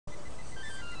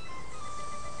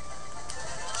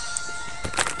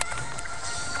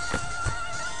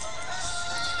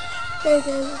Hey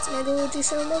guys, it's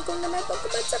MegaLuigishow. Welcome to my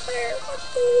Pokemon Sapphire.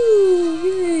 Woohoo!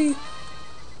 Yay!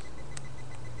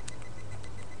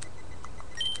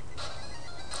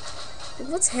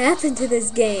 What's happened to this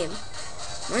game?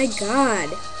 My God.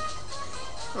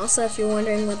 Also, if you're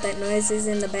wondering what that noise is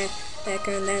in the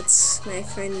background, that's my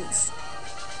friend's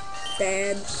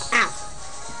dad. Ow!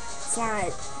 It's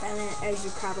not Bennett, as you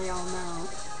probably all know.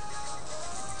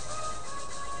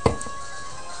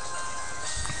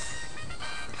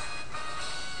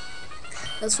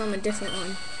 That was from a different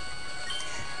one.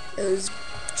 It was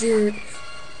Jeremy.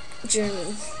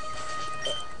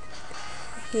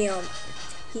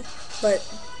 But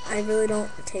I really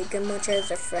don't take him much as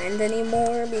a friend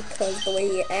anymore because the way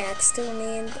he acts to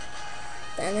me and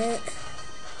Bennett.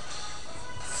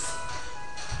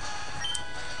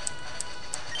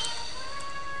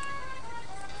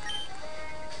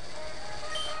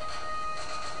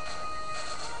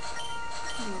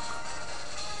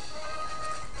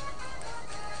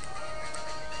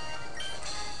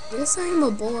 Yes, I'm a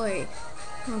boy.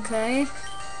 Okay?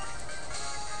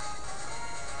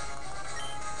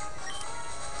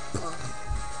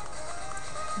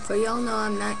 But y'all know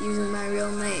I'm not using my real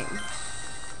name.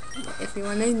 If you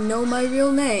want to know my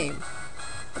real name,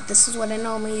 but this is what I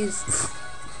normally use.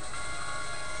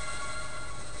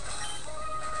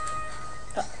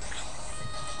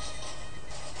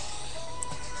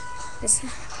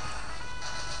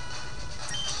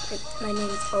 My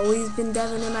name's always been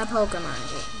Devin in my Pokemon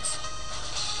games.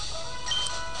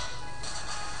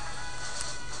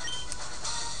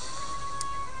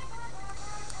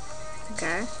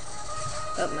 Okay?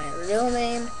 But my real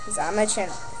name is on my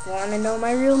channel. If you want to know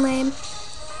my real name,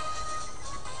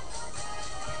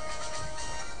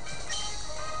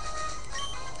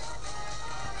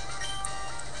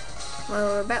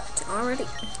 well, we're about to already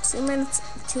 2 minutes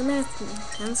and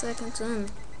 10 seconds in.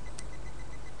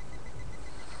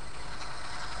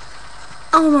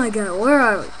 Oh my God, where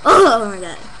are we? Oh my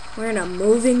God, we're in a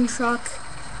moving truck?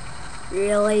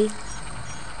 Really?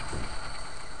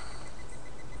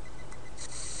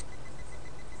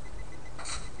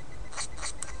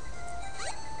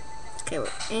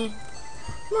 Okay,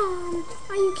 Mom,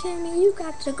 are you kidding me? You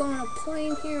got to go on a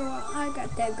plane here while I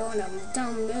got that going on a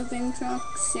dumb moving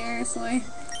truck? Seriously?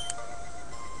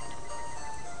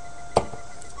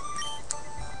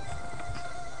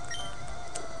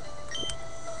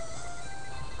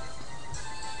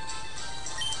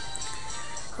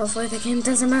 Hopefully the game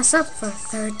doesn't mess up for a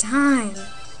third time.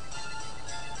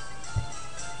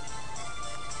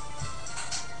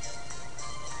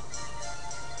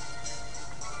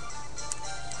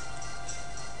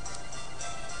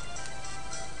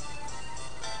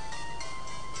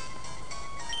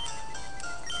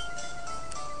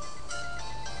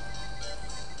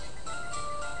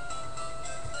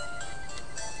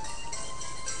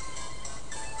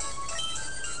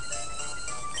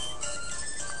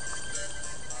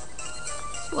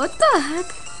 What the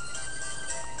heck?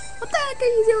 What the heck are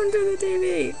you doing to the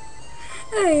TV?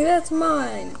 Hey, that's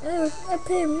mine. I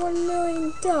paid $1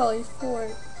 million for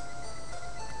it.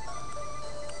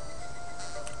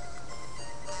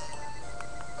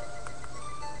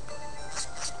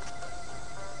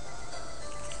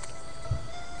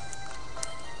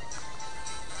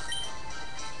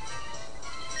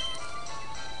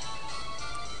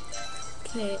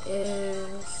 Okay, it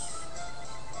is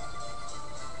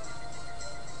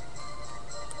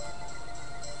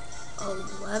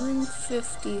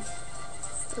 11:53.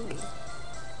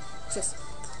 Just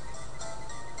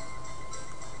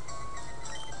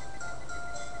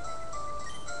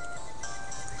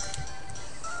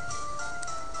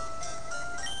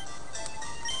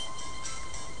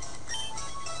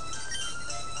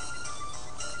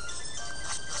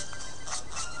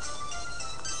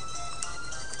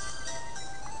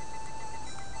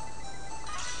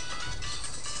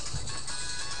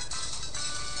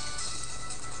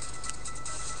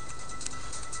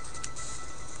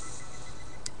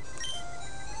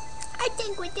I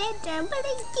think we're dead done, but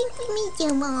I think we need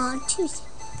some more too.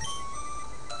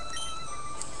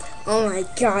 oh my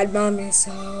God, Mom, you're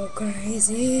so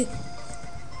crazy.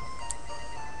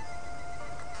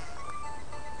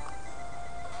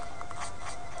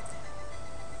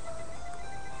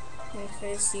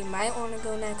 Okay, so you might want to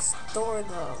go next door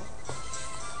though.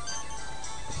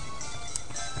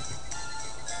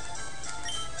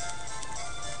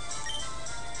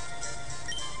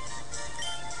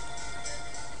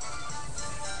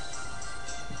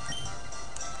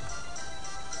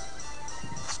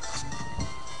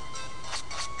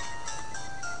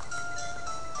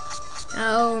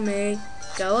 Oh, me.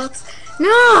 Go up.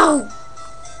 No!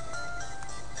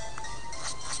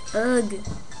 Ugh.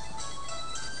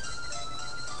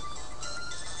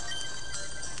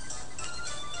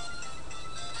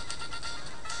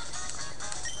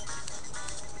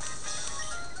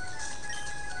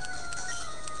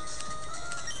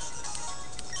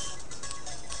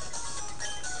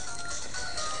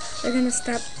 we're gonna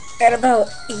stop at about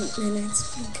 8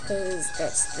 minutes because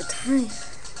that's the time.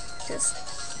 Just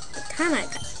the time I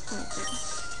got.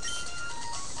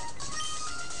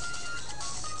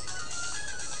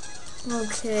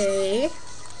 Okay.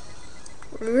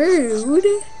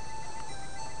 Rude.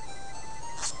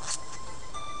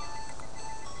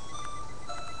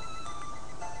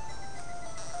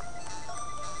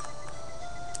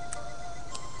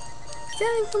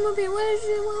 Standing from up here,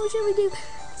 what should we do?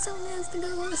 Someone has to go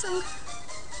or something.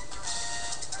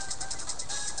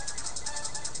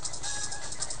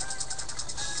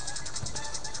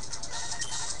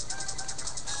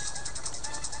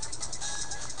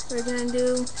 We're gonna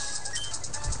do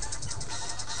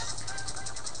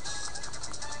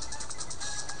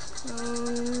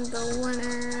the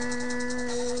winner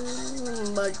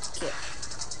mud kit.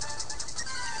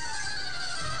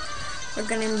 We're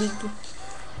gonna be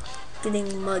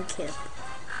getting mud kit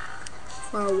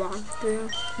for a walkthrough.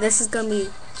 This is gonna be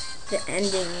the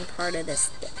ending part of this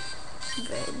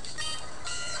vid.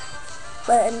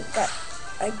 But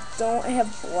I don't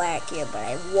have black yet, but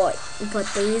I would. But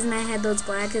the reason I had those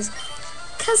black is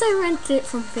because I rented it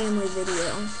from Family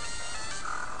Video.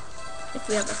 If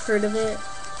you ever heard of it.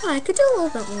 Oh, I could do a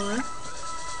little bit more.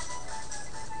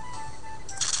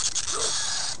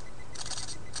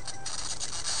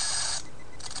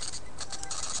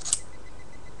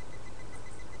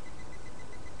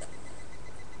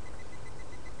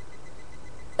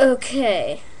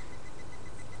 Okay.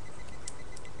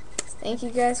 Thank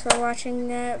you guys for watching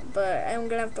that, but I'm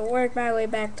gonna have to work my way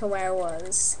back to where I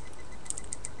was.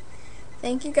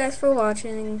 Thank you guys for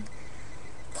watching.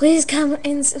 Please comment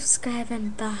and subscribe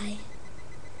and bye.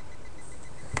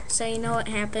 So you know what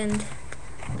happened?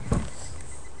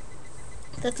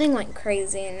 The thing went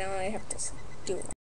crazy and now I have to do it.